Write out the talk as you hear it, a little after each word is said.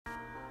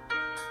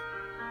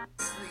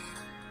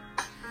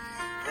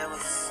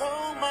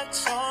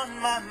It's on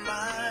my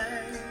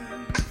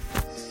mind,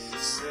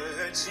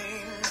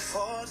 searching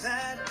for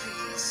that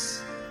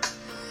peace,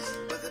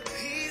 but the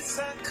peace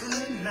I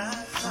could not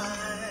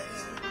find.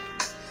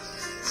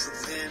 So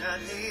then I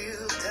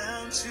kneeled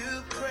down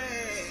to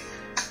pray.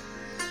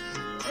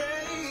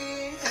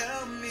 Pray,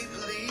 help me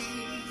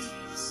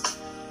please.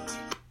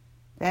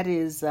 That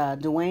is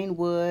Dwayne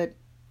Wood.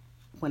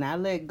 When I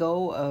let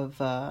go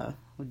of,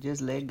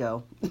 just let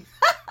go.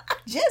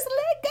 Just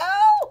let go.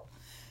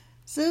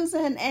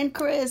 Susan and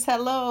Chris,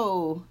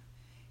 hello.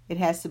 It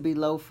has to be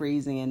low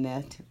freezing in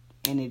that,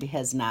 and it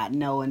has not.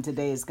 No, and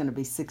today is going to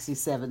be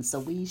 67, so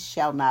we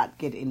shall not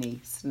get any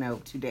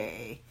snow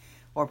today,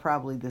 or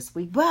probably this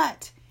week.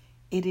 But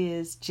it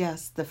is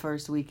just the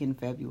first week in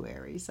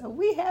February, so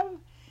we have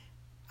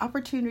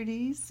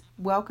opportunities.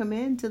 Welcome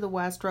into the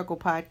Why Struggle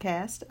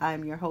podcast.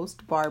 I'm your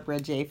host,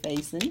 Barbara J.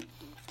 Faison.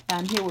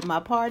 I'm here with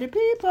my party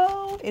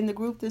people. In the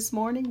group this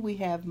morning, we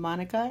have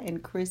Monica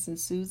and Chris and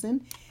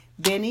Susan.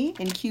 Benny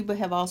and Cuba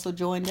have also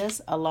joined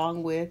us,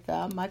 along with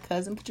my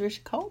cousin,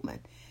 Patricia Coleman.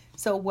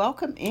 So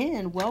welcome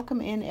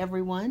in,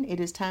 everyone.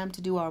 It is time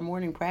to do our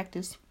morning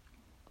practice.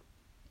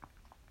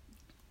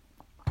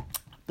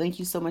 Thank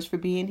you so much for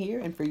being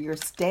here and for your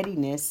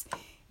steadiness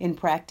in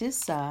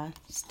practice.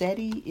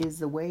 Steady is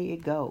the way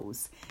it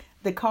goes.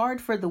 The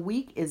card for the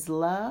week is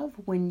love.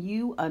 When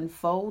you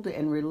unfold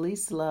and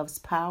release love's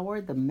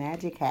power, the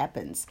magic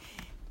happens.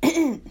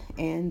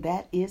 And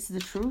that is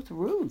the truth,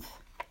 Ruth.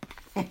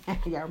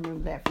 Y'all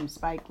remember that from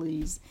Spike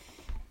Lee's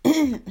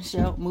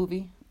show,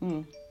 movie?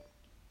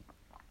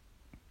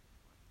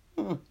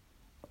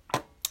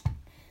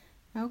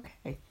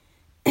 Okay.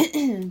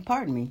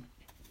 Pardon me.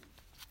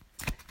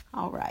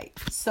 All right.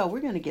 So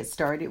we're going to get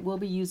started. We'll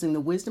be using the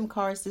wisdom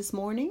cards this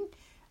morning.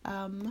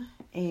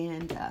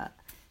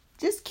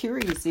 Just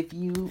curious if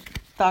you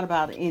thought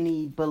about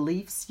any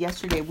beliefs.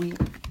 Yesterday hang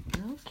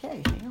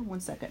on one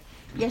second.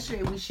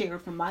 Yesterday we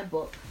shared from my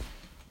book.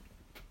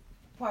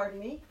 Pardon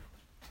me.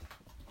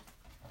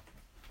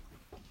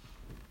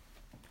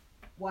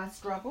 Why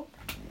Struggle?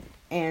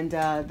 And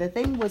the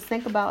thing was,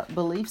 think about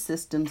belief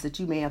systems that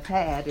you may have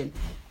had and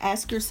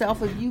ask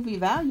yourself if you've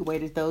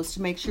evaluated those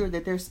to make sure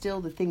that they're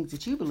still the things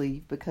that you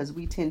believe, because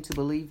we tend to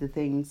believe the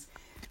things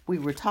we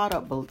were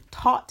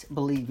taught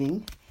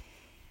believing.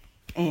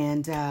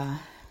 And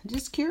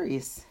just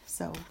curious.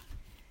 So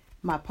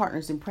my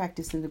partners in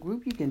practice in the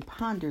group, you can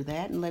ponder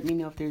that and let me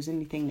know if there's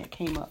anything that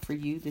came up for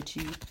you that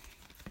you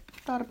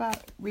thought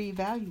about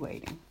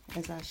reevaluating,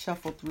 as I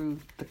shuffle through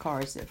the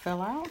cards that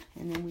fell out.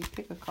 And then we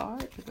pick a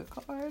card,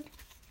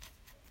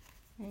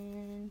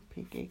 and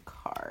pick a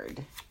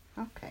card.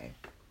 Okay.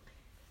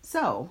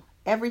 So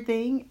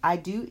everything I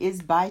do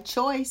is by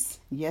choice.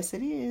 Yes,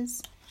 it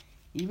is.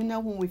 Even though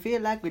when we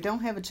feel like we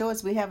don't have a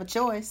choice, we have a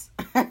choice.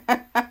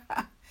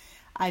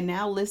 I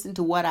now listen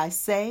to what I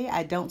say.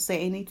 I don't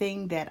say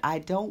anything that I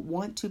don't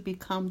want to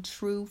become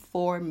true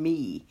for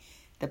me.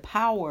 The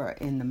power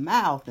in the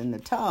mouth and the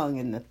tongue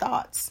and the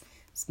thoughts.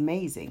 It's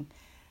amazing.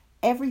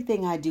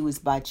 Everything I do is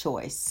by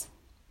choice.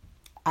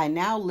 I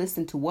now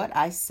listen to what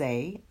I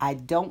say. I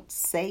don't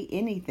say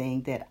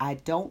anything that I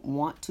don't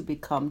want to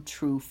become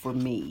true for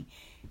me.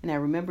 And I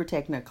remember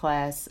taking a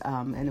class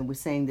and it was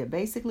saying that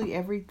basically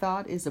every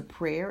thought is a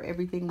prayer.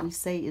 Everything we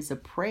say is a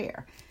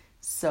prayer.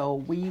 So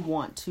we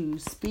want to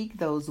speak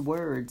those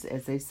words,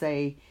 as they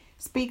say,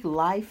 speak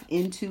life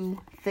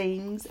into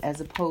things as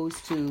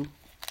opposed to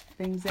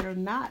things that are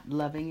not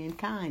loving and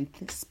kind.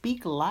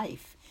 Speak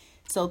life.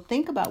 So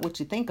think about what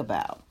you think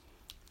about.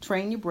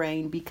 Train your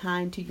brain, be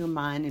kind to your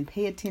mind, and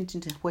pay attention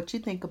to what you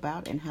think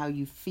about and how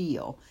you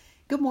feel.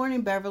 Good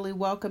morning, Beverly.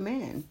 Welcome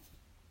in.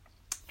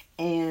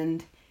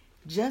 And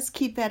just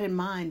keep that in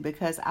mind,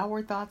 because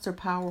our thoughts are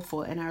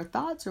powerful, and our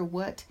thoughts are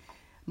what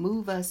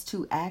move us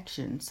to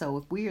action. So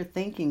if we are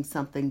thinking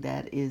something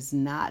that is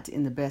not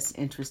in the best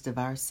interest of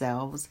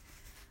ourselves,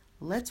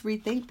 let's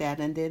rethink that.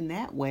 And then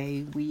that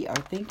way we are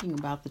thinking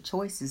about the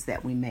choices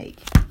that we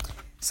make.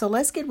 So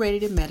let's get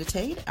ready to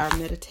meditate. Our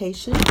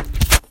meditation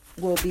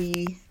will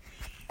be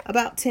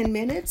about 10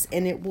 minutes,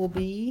 and it will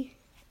be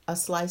a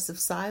slice of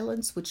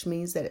silence, which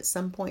means that at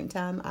some point in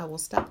time I will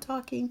stop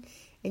talking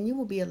and you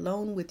will be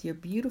alone with your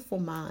beautiful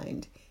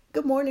mind.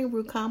 Good morning,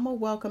 Rukama.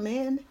 Welcome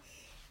in.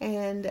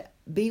 And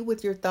be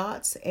with your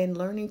thoughts, and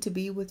learning to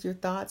be with your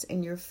thoughts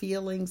and your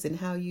feelings and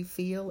how you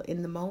feel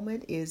in the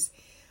moment is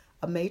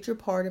a major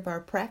part of our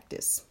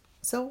practice.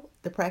 So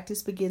the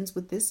practice begins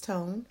with this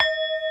tone,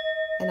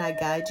 and I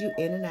guide you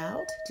in and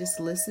out. Just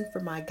listen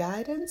for my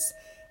guidance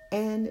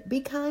and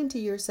be kind to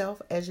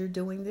yourself as you're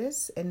doing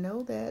this, and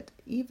know that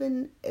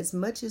even as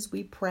much as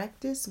we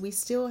practice, we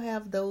still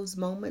have those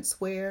moments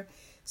where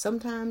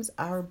sometimes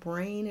our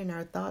brain and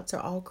our thoughts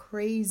are all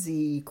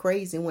crazy.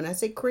 And when I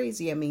say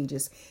crazy, I mean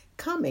just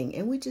coming,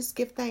 and we just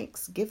give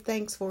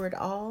thanks for it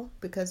all,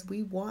 because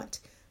we want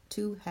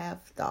to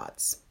have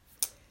thoughts.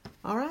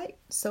 All right,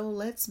 so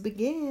let's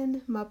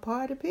begin, my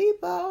party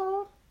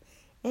people.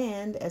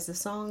 And as the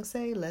song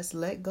say, let's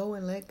let go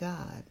and let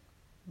God.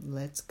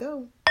 Let's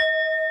go.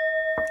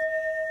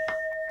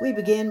 We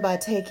begin by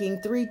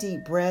taking 3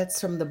 deep breaths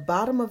from the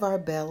bottom of our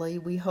belly.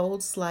 We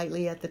hold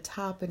slightly at the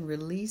top and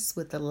release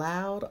with a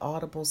loud,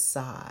 audible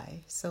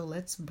sigh. So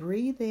let's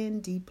breathe in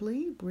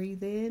deeply.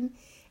 Breathe in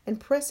and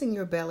pressing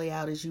your belly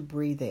out as you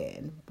breathe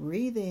in.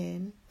 Breathe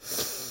in.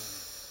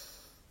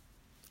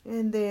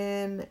 And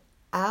then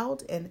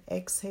out and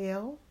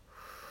exhale.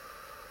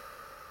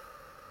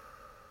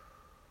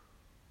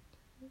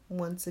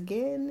 Once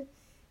again,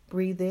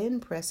 breathe in,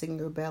 pressing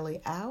your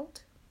belly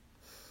out.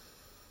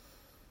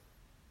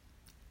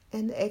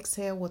 And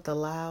exhale with a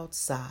loud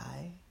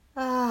sigh.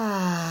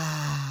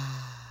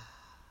 Ah.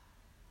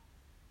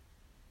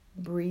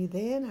 Breathe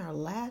in, our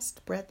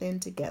last breath in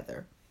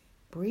together.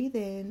 Breathe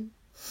in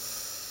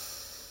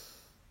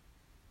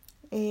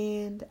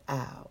and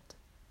out.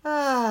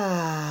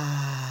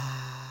 Ah.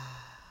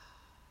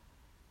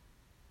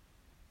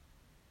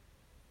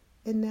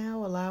 And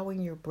now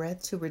allowing your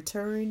breath to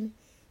return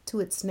to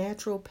its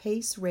natural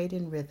pace, rate,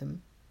 and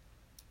rhythm.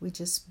 We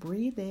just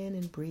breathe in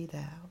and breathe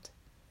out.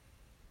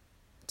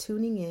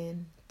 Tuning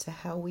in to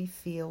how we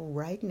feel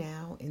right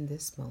now in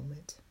this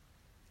moment.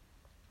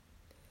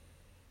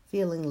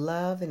 Feeling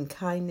love and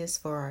kindness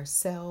for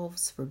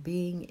ourselves, for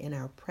being in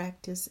our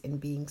practice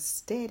and being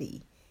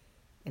steady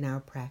in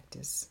our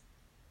practice.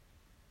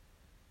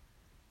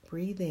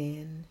 Breathe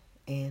in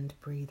and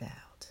breathe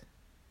out.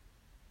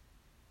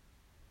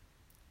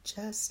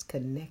 Just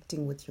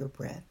connecting with your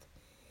breath.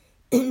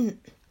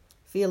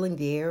 Feeling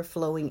the air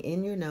flowing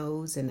in your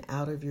nose and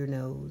out of your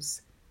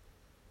nose.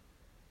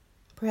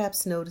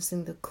 Perhaps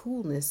noticing the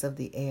coolness of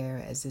the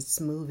air as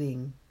it's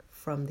moving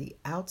from the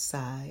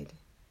outside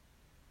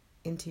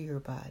into your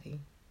body.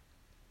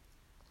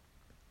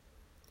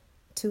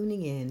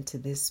 Tuning in to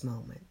this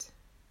moment.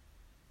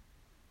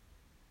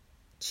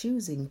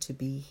 Choosing to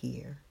be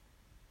here.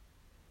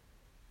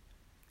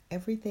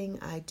 Everything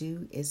I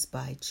do is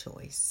by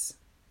choice.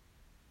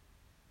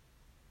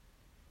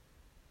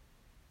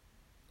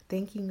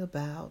 Thinking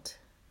about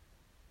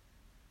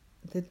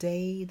the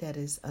day that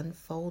is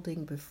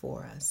unfolding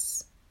before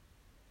us.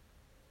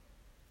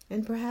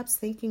 And perhaps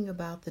thinking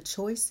about the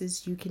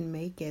choices you can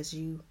make as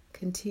you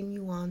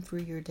continue on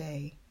through your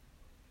day.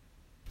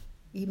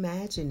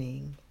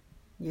 Imagining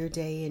your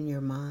day in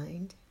your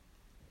mind.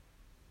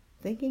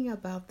 Thinking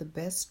about the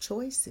best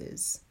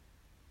choices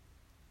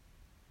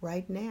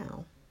right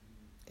now.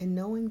 And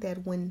knowing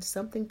that when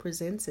something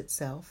presents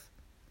itself,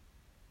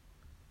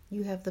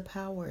 you have the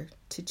power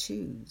to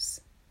choose.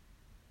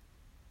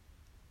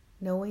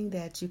 Knowing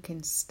that you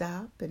can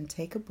stop and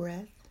take a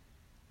breath.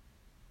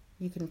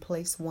 You can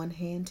place one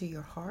hand to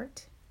your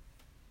heart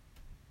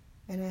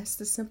and ask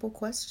the simple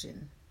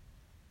question,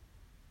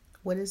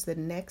 what is the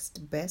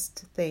next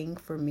best thing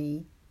for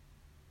me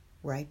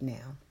right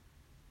now?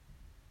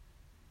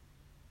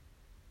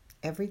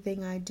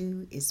 Everything I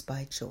do is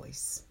by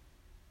choice.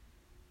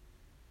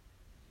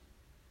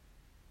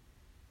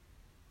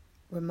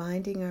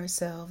 Reminding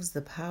ourselves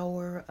the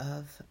power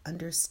of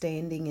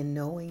understanding and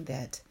knowing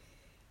that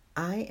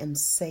I am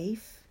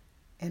safe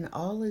and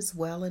all is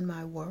well in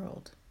my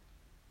world.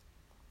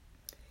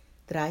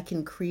 That I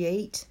can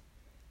create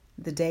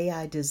the day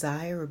I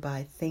desire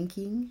by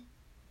thinking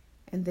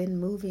and then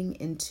moving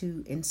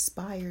into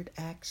inspired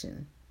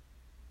action.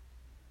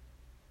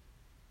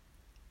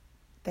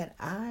 That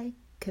I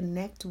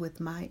connect with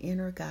my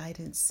inner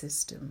guidance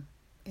system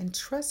and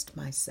trust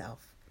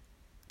myself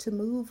to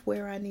move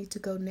where I need to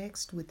go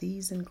next with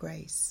ease and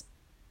grace.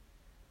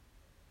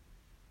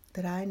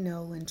 That I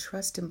know and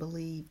trust and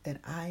believe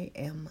that I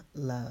am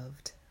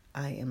loved,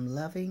 I am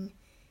loving,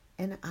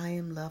 and I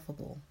am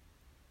lovable.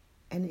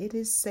 And it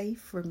is safe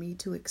for me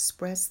to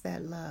express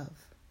that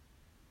love.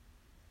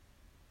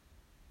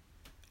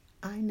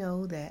 I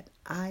know that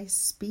I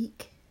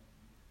speak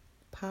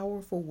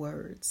powerful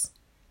words.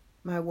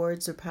 My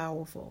words are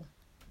powerful.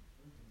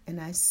 And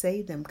I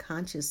say them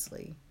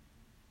consciously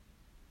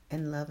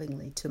and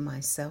lovingly to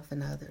myself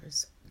and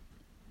others.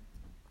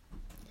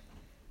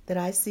 That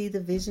I see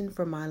the vision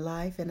for my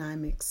life and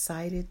I'm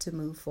excited to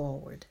move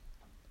forward.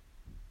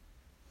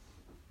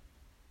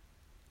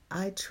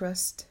 I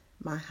trust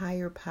my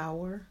higher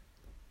power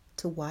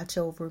to watch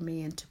over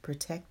me and to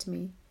protect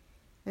me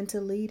and to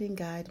lead and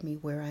guide me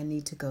where I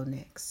need to go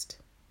next.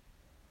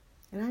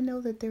 And I know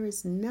that there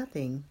is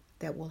nothing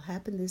that will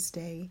happen this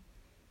day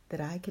that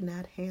I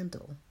cannot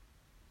handle.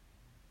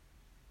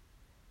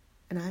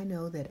 And I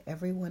know that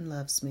everyone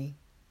loves me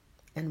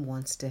and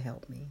wants to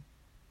help me.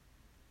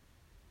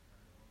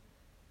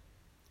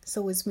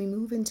 So as we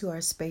move into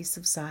our space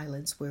of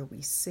silence where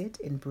we sit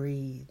and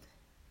breathe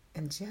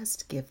and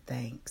just give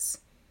thanks,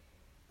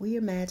 we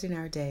imagine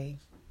our day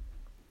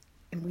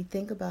and we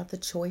think about the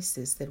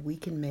choices that we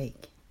can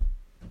make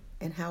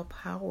and how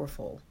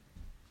powerful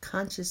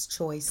conscious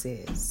choice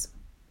is.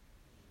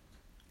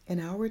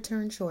 And I'll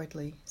return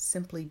shortly.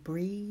 Simply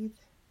breathe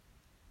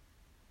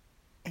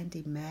and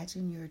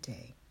imagine your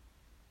day.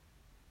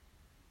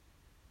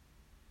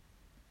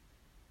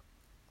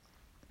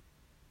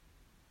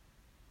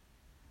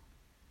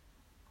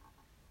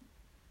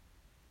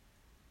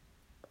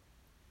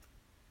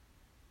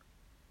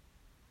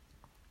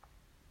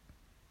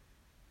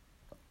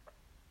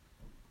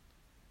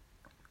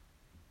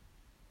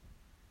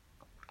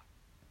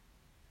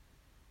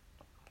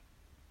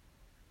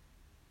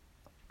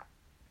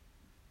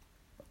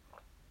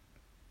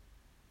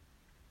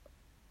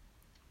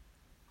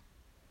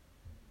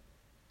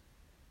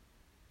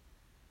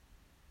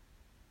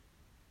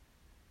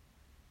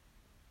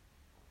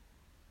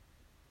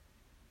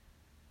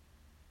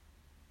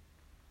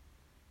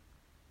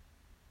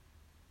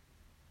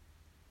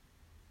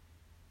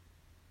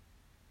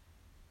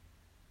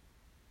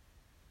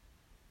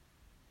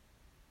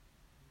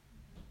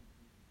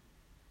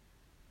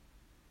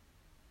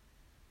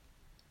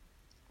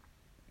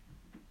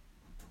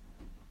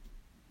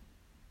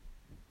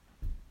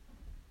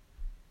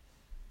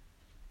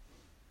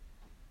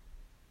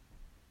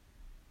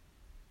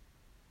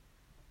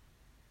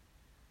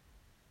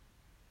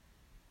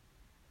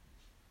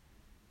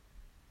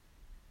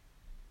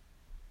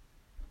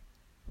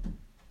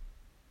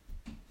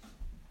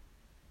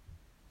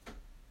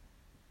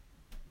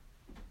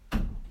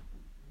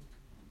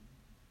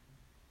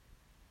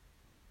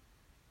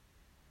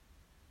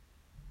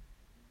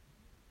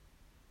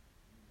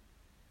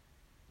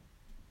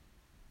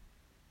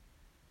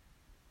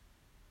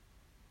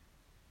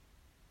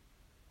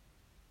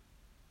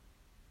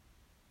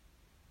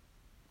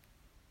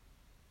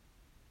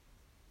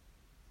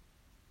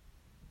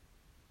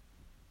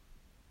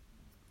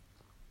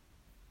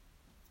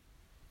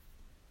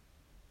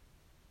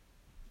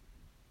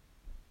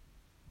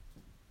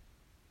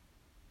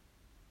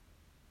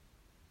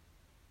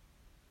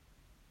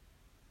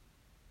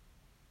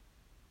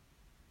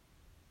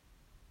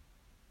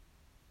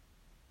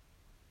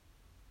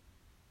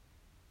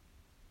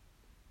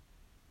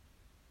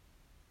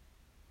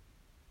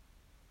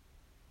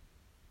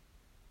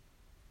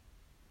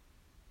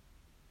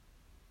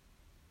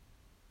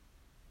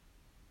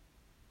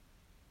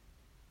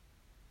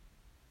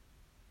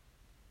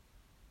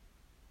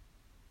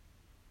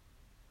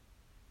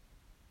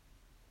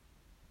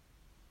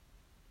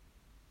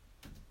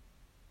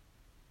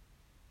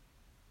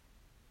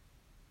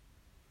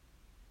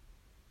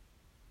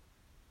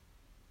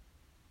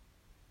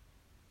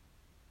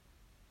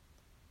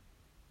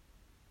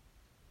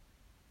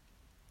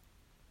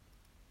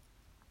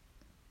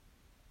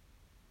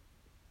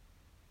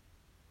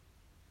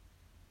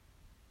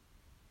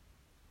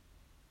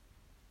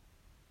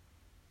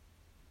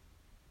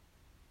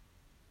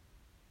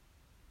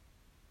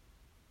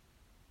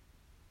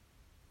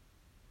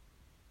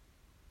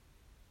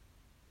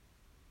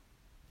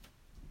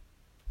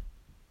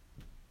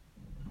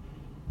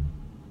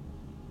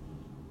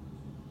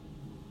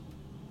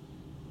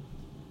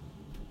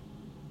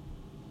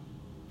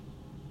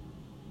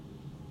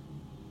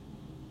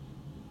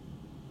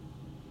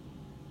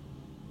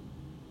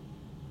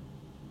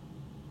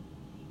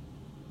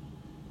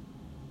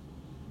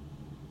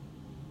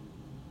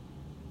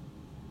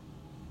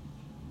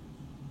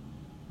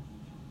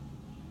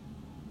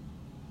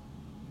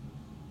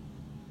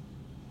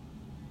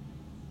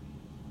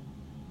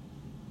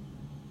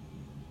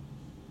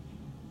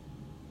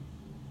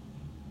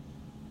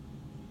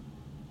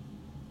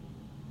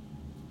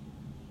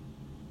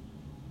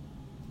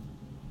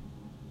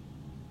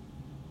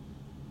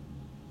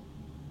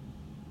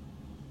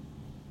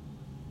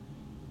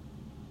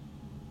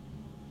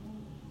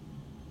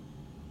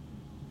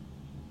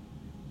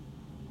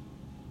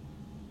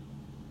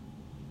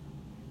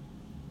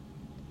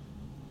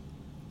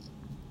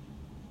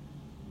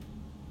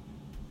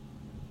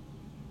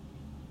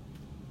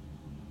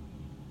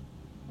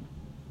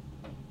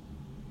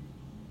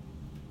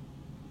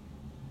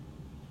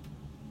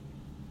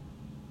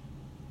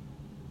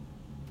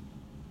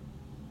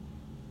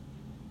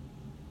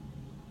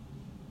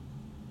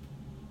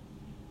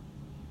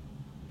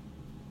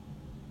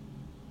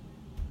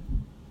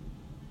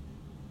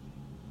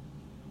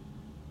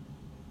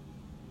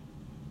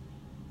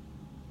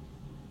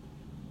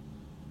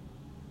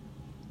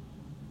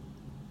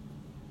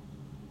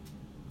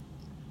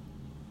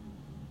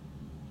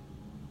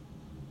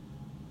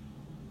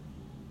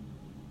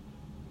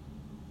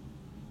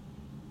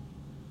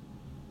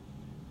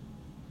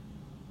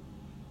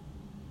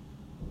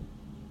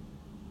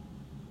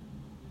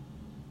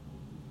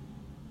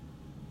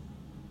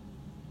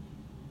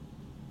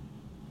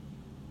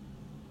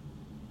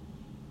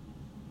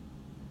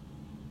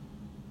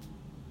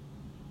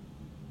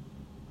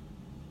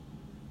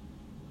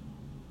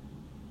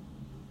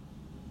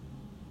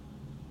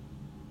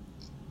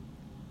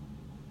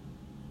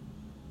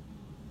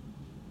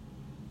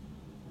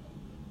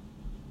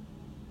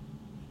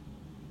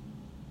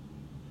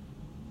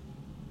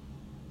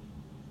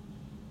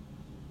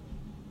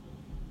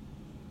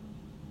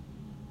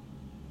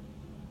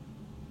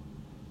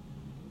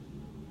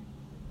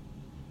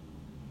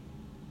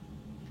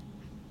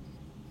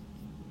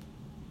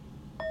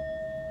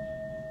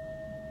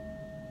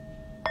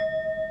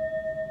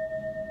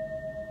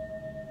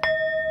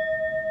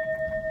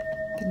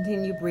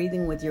 continue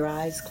breathing with your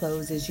eyes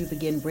closed as you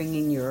begin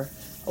bringing your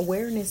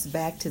awareness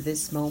back to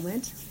this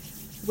moment,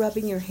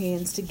 rubbing your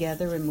hands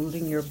together and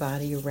moving your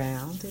body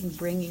around and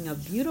bringing a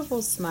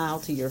beautiful smile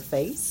to your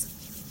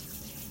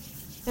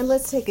face. And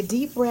let's take a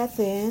deep breath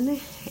in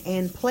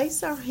and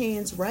place our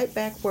hands right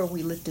back where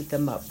we lifted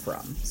them up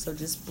from. So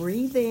just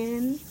breathe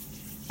in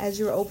as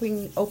you're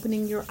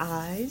opening your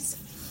eyes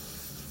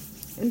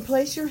and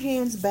place your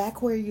hands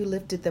back where you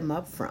lifted them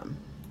up from.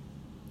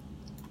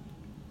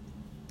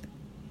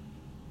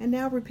 And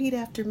now repeat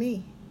after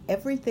me.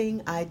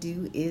 Everything I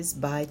do is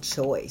by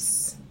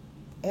choice.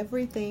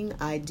 Everything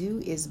I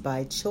do is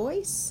by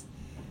choice.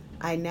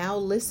 I now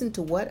listen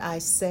to what I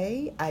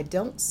say. I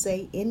don't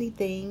say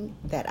anything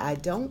that I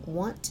don't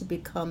want to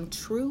become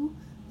true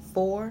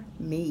for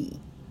me.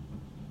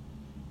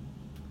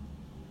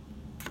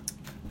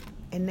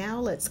 And now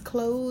let's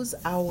close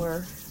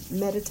our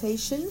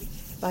meditation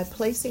by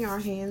placing our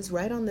hands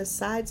right on the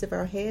sides of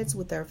our heads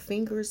with our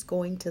fingers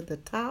going to the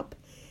top.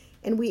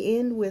 And we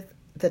end with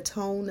the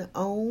tone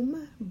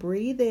Om.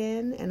 Breathe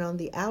in, and on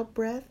the out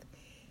breath,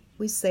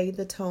 we say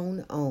the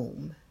tone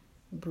Om.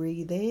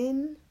 Breathe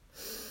in.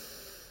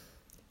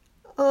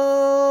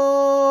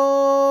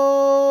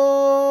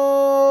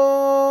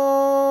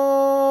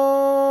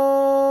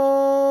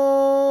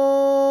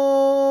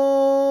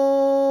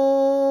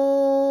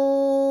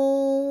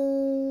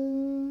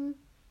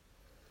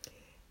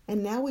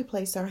 And now we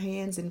place our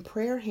hands in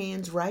prayer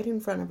hands right in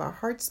front of our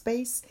heart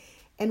space,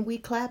 and we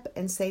clap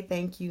and say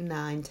thank you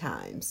 9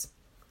 times.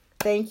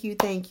 Thank you,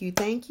 thank you,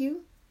 thank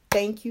you.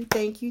 Thank you,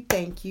 thank you,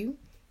 thank you.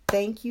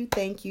 Thank you,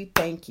 thank you,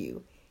 thank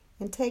you.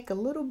 And take a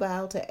little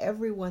bow to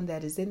everyone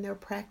that is in their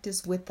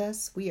practice with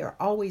us. We are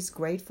always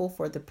grateful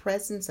for the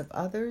presence of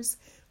others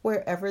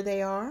wherever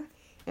they are.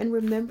 And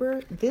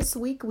remember, this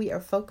week we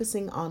are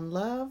focusing on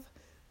love.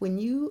 When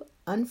you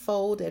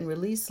unfold and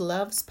release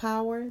love's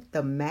power,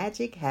 the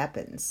magic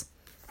happens.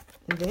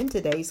 And then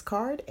today's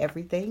card,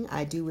 everything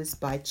I do is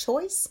by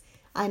choice.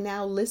 I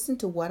now listen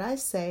to what I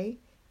say.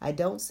 I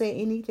don't say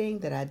anything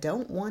that I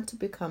don't want to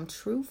become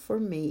true for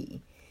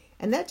me.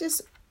 And that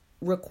just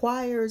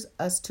requires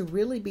us to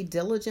really be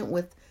diligent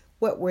with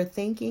what we're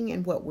thinking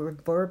and what we're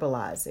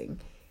verbalizing.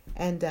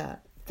 And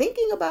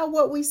thinking about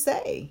what we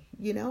say.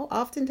 You know,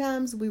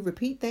 oftentimes we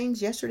repeat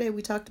things. Yesterday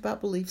we talked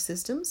about belief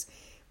systems.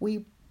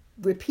 We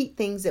repeat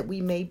things that we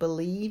may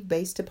believe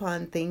based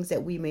upon things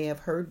that we may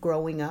have heard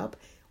growing up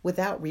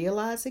without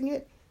realizing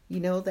it. You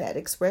know that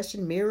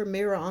expression, mirror,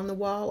 mirror on the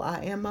wall,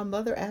 I am my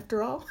mother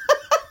after all.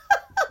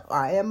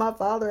 I am my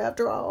father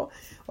after all,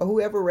 or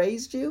whoever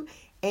raised you.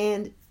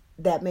 And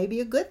that may be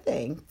a good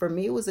thing. For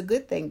me, it was a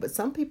good thing. But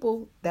some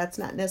people, that's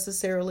not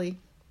necessarily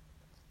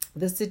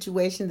the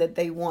situation that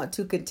they want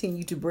to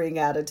continue to bring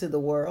out into the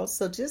world.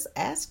 So just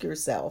ask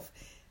yourself,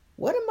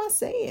 what am I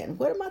saying?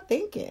 What am I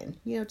thinking?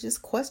 You know,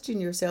 just question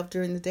yourself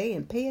during the day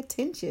and pay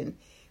attention.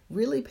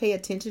 Really pay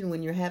attention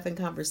when you're having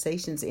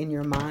conversations in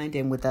your mind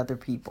and with other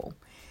people.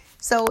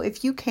 So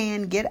if you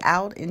can, get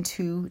out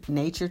into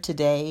nature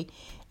today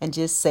and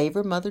just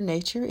savor Mother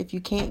Nature. If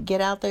you can't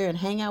get out there and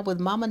hang out with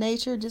Mama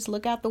Nature, just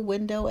look out the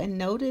window and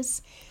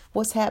notice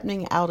what's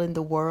happening out in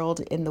the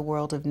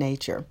world of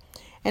nature.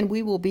 And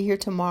we will be here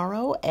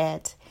tomorrow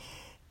at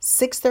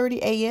 6:30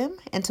 a.m.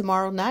 And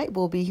tomorrow night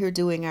we'll be here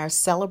doing our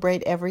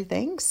Celebrate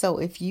Everything. So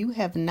if you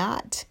have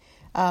not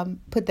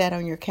put that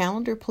on your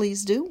calendar,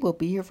 please do. We'll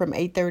be here from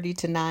 8:30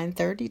 to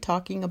 9:30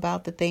 talking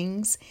about the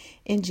things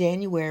in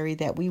January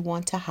that we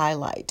want to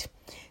highlight.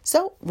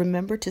 So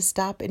remember to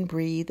stop and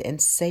breathe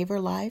and savor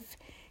life.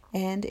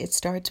 And it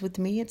starts with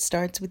me. It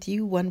starts with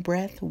you. One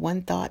breath,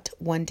 one thought,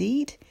 one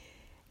deed.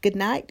 Good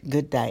night,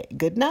 good night,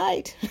 good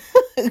night,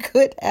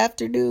 good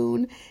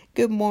afternoon,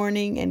 good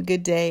morning, and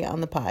good day on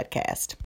the podcast.